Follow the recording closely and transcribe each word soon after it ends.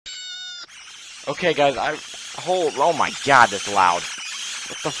Okay, guys, oh my god, that's loud.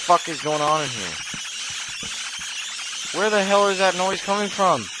 What the fuck is going on in here? Where the hell is that noise coming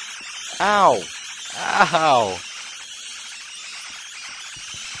from? Ow. Ow.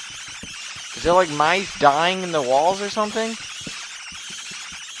 Is there like mice dying in the walls or something?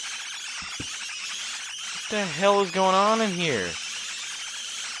 What the hell is going on in here?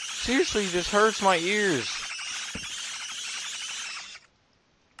 Seriously, this hurts my ears.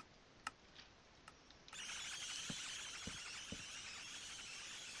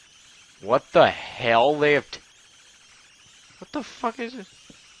 What the hell? They have... What the fuck is it?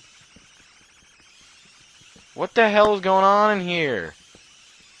 What the hell is going on in here?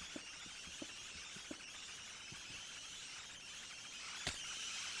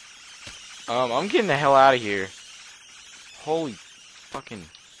 I'm getting the hell out of here. Holy fucking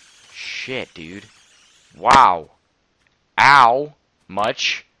shit, dude. Wow. Ow.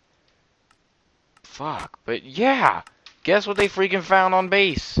 Much. Fuck. But yeah. Guess what they freaking found on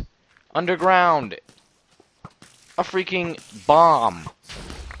base? Underground. A freaking bomb.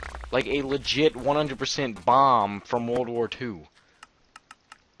 Like a legit 100% bomb from World War II.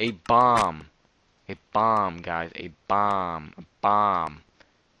 A bomb. A bomb, guys. A bomb. A bomb.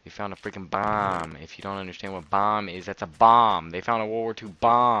 They found a freaking bomb. If you don't understand what bomb is, that's a bomb. They found a World War II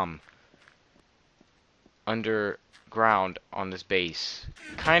bomb underground on this base.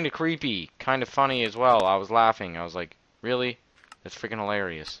 Kind of creepy. Kind of funny as well. I was laughing. I was like, really? That's freaking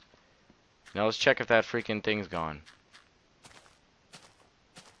hilarious. Now let's check if that freaking thing's gone.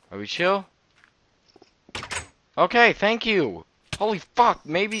 Are we chill? Okay, thank you. Holy fuck,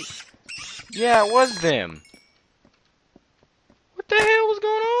 maybe... Yeah, it was them. What the hell was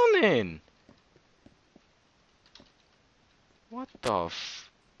going on then? What the f...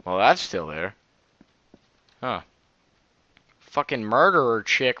 Well, that's still there. Huh. Fucking murderer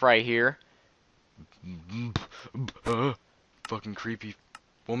chick right here. Fucking creepy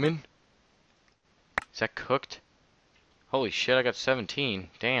woman. Is that cooked? Holy shit, I got 17.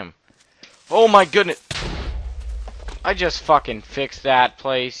 Damn. Oh my goodness! I just fucking fixed that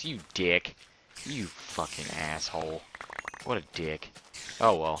place, you dick. You fucking asshole. What a dick.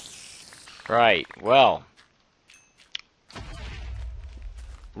 Oh well. Right, well.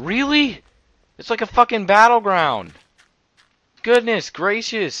 Really? It's like a fucking battleground. Goodness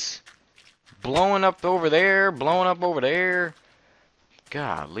gracious. Blowing up over there, blowing up over there.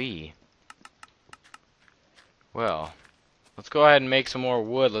 Golly. Well, let's go ahead and make some more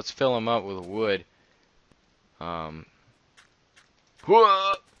wood. Let's fill them up with wood. But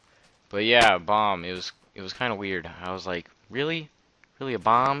yeah, bomb. It was kind of weird. I was like, really, really a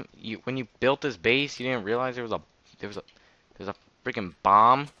bomb? When you built this base, you didn't realize there was a freaking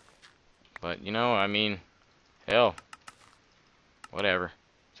bomb. But you know, I mean, hell, whatever.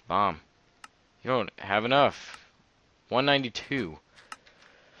 It's a bomb. You don't have enough. 192.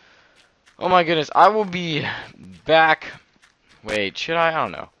 Oh my goodness, I will be back. Wait, should I? I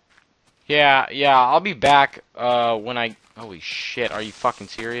don't know. Yeah, I'll be back when I... Holy shit, are you fucking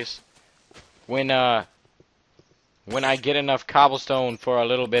serious? When I get enough cobblestone for a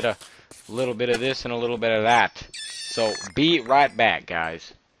little bit of this and a little bit of that. So, be right back,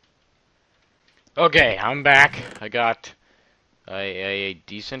 guys. Okay, I'm back. I got a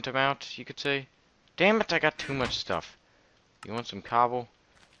decent amount, you could say. Damn it, I got too much stuff. You want some cobble?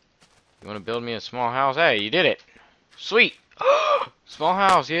 You want to build me a small house? Hey, you did it! Sweet! Small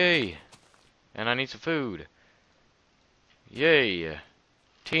house, yay! And I need some food. Yay!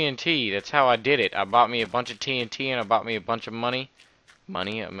 TNT, that's how I did it. I bought me a bunch of TNT and I bought me a bunch of money.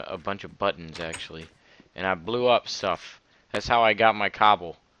 A bunch of buttons, actually. And I blew up stuff. That's how I got my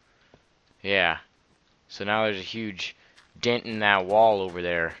cobble. Yeah. So now there's a huge dent in that wall over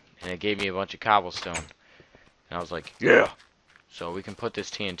there. And it gave me a bunch of cobblestone. And I was like, yeah! So we can put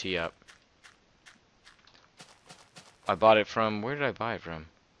this TNT up. I bought it from... Where did I buy it from?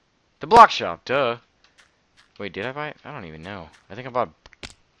 The block shop, duh! Wait, did I buy it? I don't even know. I think I bought...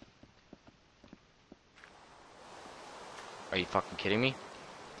 Are you fucking kidding me?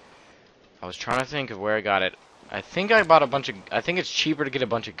 I was trying to think of where I got it. I think I bought a bunch of... I think it's cheaper to get a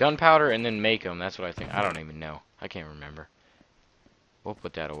bunch of gunpowder and then make them. That's what I think. I don't even know. I can't remember. We'll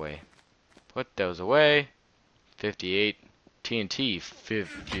put that away. Put those away. 58. TNT.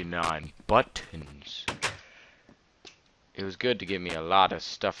 59 buttons. It was good to give me a lot of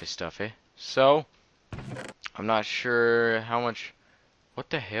stuffy. So, I'm not sure how much... What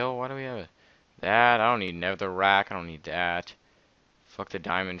the hell? Why do we have that? I don't need nether rack. I don't need that. Fuck the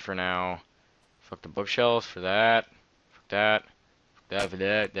diamond for now. Fuck the bookshelves for that. Fuck that. Fuck that for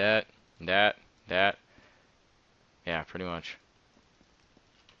that. That. Yeah, pretty much.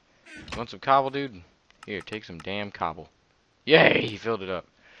 You want some cobble, dude? Here, take some damn cobble. Yay, he filled it up.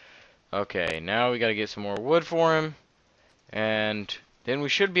 Okay, now we gotta get some more wood for him, and then we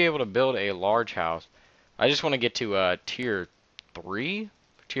should be able to build a large house. I just want to get to tier 3,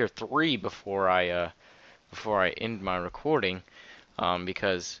 before I end my recording,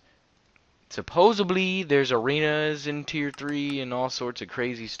 because supposedly there's arenas in tier 3 and all sorts of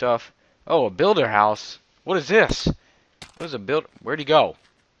crazy stuff. Oh, a builder house. What is this? What is a build? Where'd he go?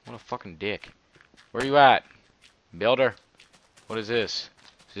 What a fucking dick. Where you at, builder? What is this?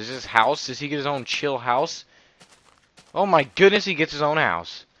 Is this his house? Does he get his own chill house? Oh my goodness, he gets his own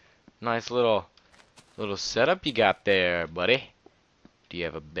house. Nice little setup you got there, buddy. Do you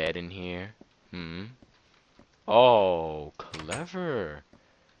have a bed in here? Oh, clever.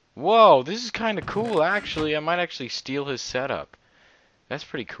 Whoa, this is kind of cool, actually. I might actually steal his setup. That's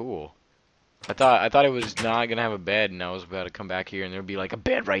pretty cool. I thought it was not gonna have a bed, and I was about to come back here, and there'd be like a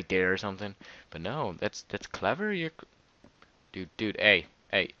bed right there or something. But no, that's clever. Dude, hey,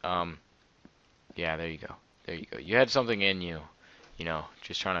 yeah, there you go. There you go. You had something in you. You know,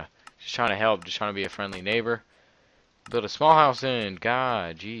 just trying to help, just trying to be a friendly neighbor. Build a small house in.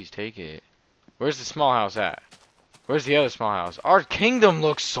 God, jeez, take it. Where's the small house at? Where's the other small house? Our kingdom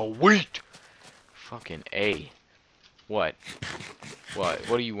looks sweet. Fucking A. What? What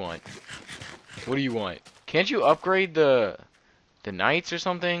do you want? What do you want? Can't you upgrade the knights or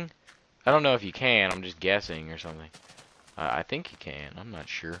something? I don't know if you can. I'm just guessing or something. I think you can. I'm not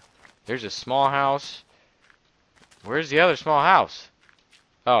sure. There's a small house. Where's the other small house?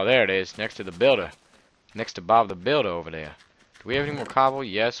 Oh, there it is, next to the builder. Next to Bob the Builder over there. Do we have any more cobble?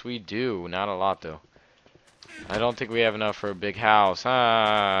 Yes, we do. Not a lot, though. I don't think we have enough for a big house.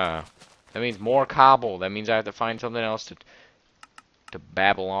 That means more cobble. That means I have to find something else to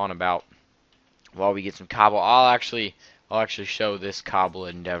babble on about while we get some cobble. I'll actually show this cobble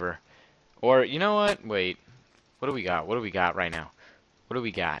endeavor. Or, you know what? Wait. What do we got? What do we got right now? What do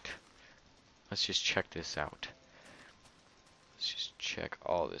we got? Let's just check this out. Let's just check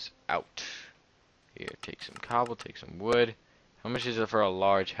all this out. Here, take some cobble, take some wood. How much is it for a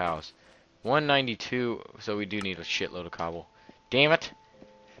large house? 192, so we do need a shitload of cobble. Damn it.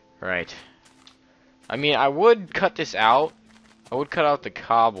 Right. I mean, I would cut this out. I would cut out the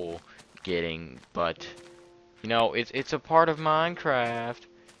cobble getting, but, you know, it's a part of Minecraft.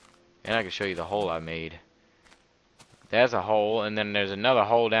 And I can show you the hole I made. There's a hole, and then there's another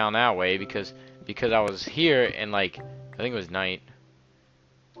hole down that way because I was here and, like, I think it was night.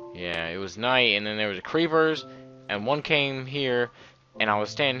 Yeah, it was night, and then there was creepers, and one came here, and I was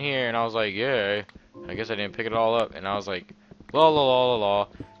standing here, and I was like, yeah, I guess I didn't pick it all up, and I was like, la la la la la,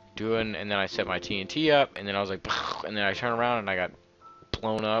 and then I set my TNT up, and then I was like, and then I turned around, and I got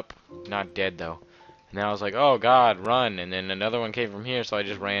blown up, not dead, though, and then I was like, oh god, run, and then another one came from here, so I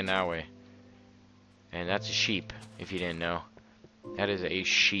just ran that way, and that's a sheep, if you didn't know, that is a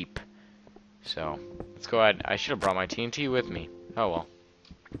sheep, so, let's go ahead, I should have brought my TNT with me, oh well.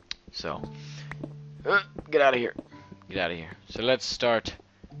 So, get out of here. Get out of here. So let's start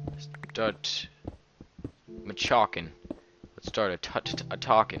machaking. Let's start a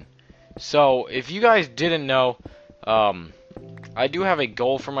talking. So, if you guys didn't know, I do have a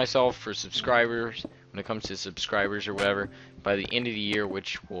goal for myself for subscribers, when it comes to subscribers or whatever, by the end of the year,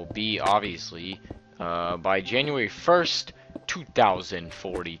 which will be, obviously, by January 1st,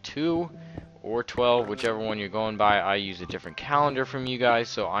 2042. Or 12, whichever one you're going by. I use a different calendar from you guys,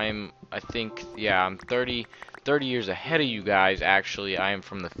 so I think, yeah, I'm 30 years ahead of you guys, actually. I am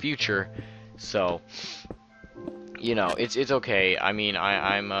from the future, so, you know, it's okay. I mean,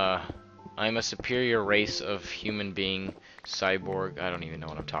 I'm a superior race of human being, cyborg. I don't even know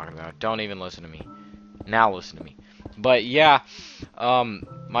what I'm talking about. Don't even listen to me. Now listen to me. But, yeah,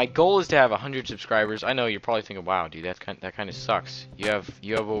 my goal is to have 100 subscribers. I know you're probably thinking, wow, dude, that kind of sucks. You have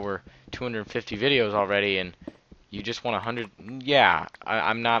over 250 videos already, and you just want 100. Yeah,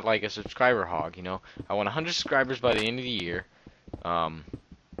 I'm not like a subscriber hog, you know. I want 100 subscribers by the end of the year.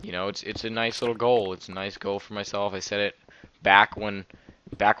 You know, it's a nice little goal. It's a nice goal for myself. I set it back when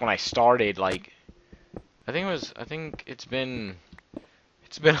I started. Like, I think it's been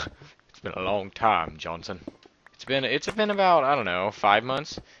a long time, Johnson. It's been about, I don't know, 5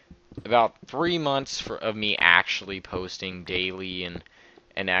 months. About 3 months of me actually posting daily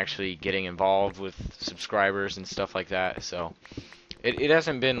and actually getting involved with subscribers and stuff like that. So it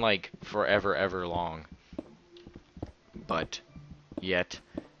hasn't been like forever ever long. But yet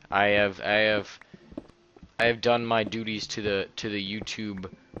I have done my duties to the YouTube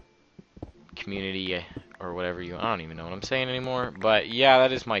community or whatever I don't even know what I'm saying anymore. But yeah,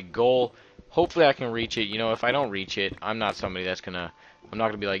 that is my goal. Hopefully I can reach it. You know, if I don't reach it, I'm not somebody that's gonna I'm not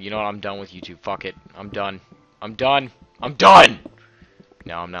gonna be like, you know what, I'm done with YouTube. Fuck it. I'm done. I'm done. I'm done.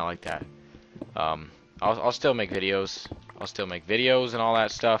 No, I'm not like that. I'll still make videos. I'll still make videos and all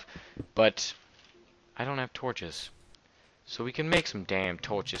that stuff, but I don't have torches. So we can make some damn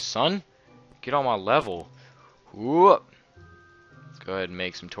torches, son. Get on my level. Whoop. Let's go ahead and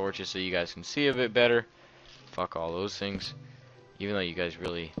make some torches so you guys can see a bit better. Fuck all those things. Even though you guys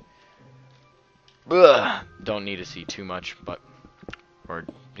really don't need to see too much, but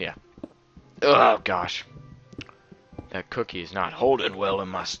yeah. Oh gosh. That cookie is not holding well in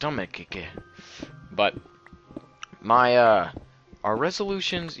my stomach. But my our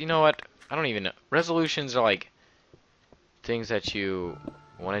resolutions, you know what? I don't even know. Resolutions are like things that you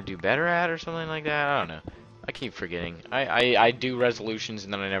want to do better at or something like that. I don't know. I keep forgetting. I do resolutions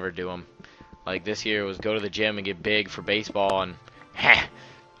and then I never do them. Like this year was go to the gym and get big for baseball, and I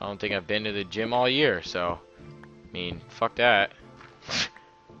don't think I've been to the gym all year, so I mean, fuck that.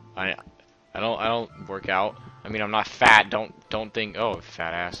 I don't work out. I mean, I'm not fat. Don't think, oh,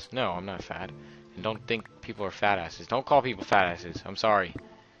 fat ass. No, I'm not fat. And don't think people are fat asses. Don't call people fat asses. I'm sorry.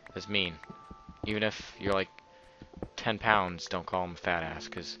 That's mean. Even if you're like 10 pounds, don't call them a fat ass,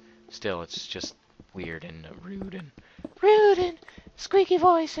 because still it's just weird and rude and squeaky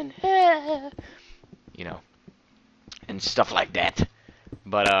voice and you know, and stuff like that.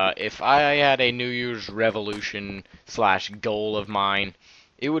 But if I had a New Year's revolution / goal of mine,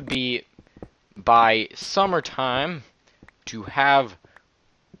 it would be by summertime to have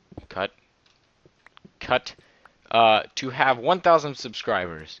to have 1,000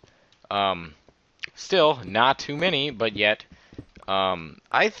 subscribers. Still not too many, but yet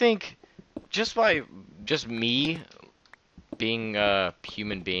I think just me being a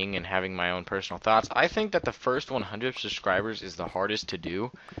human being and having my own personal thoughts, I think that the first 100 subscribers is the hardest to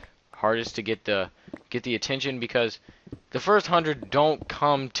do, hardest to get the attention, because the first 100 don't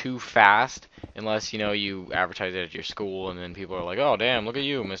come too fast unless, you know, you advertise it at your school and then people are like, oh damn, look at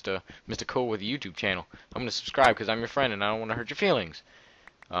you, Mr. Cool with a YouTube channel. I'm gonna subscribe because I'm your friend and I don't want to hurt your feelings.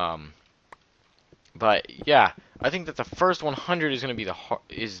 But yeah, I think that the first 100 is gonna be the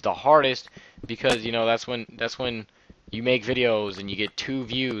hardest, because, you know, that's when you make videos and you get 2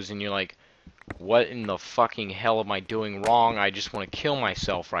 views and you're like, what in the fucking hell am I doing wrong? I just want to kill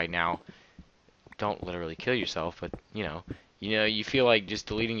myself right now. Don't literally kill yourself, but you know, you feel like just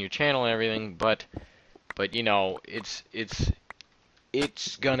deleting your channel and everything, but you know, it's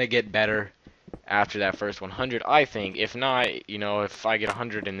gonna get better after that first 100, I think. If not, you know, if I get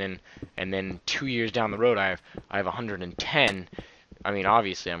 100 and then 2 years down the road I have 110, I mean,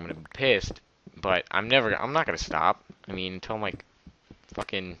 obviously I'm gonna be pissed, but I'm not gonna stop. I mean, until I'm like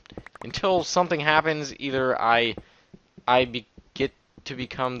until something happens, either get to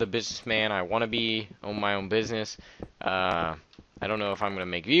become the businessman I want to be, own my own business. I don't know if I'm going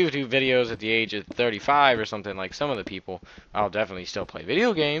to make YouTube videos at the age of 35 or something like some of the people. I'll definitely still play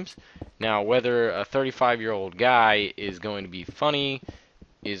video games. Now, whether a 35-year-old guy is going to be funny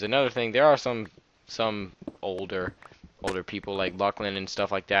is another thing. There are some older people like Buckland and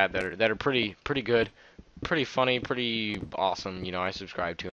stuff like that that are pretty good, pretty funny, pretty awesome. You know, I subscribe to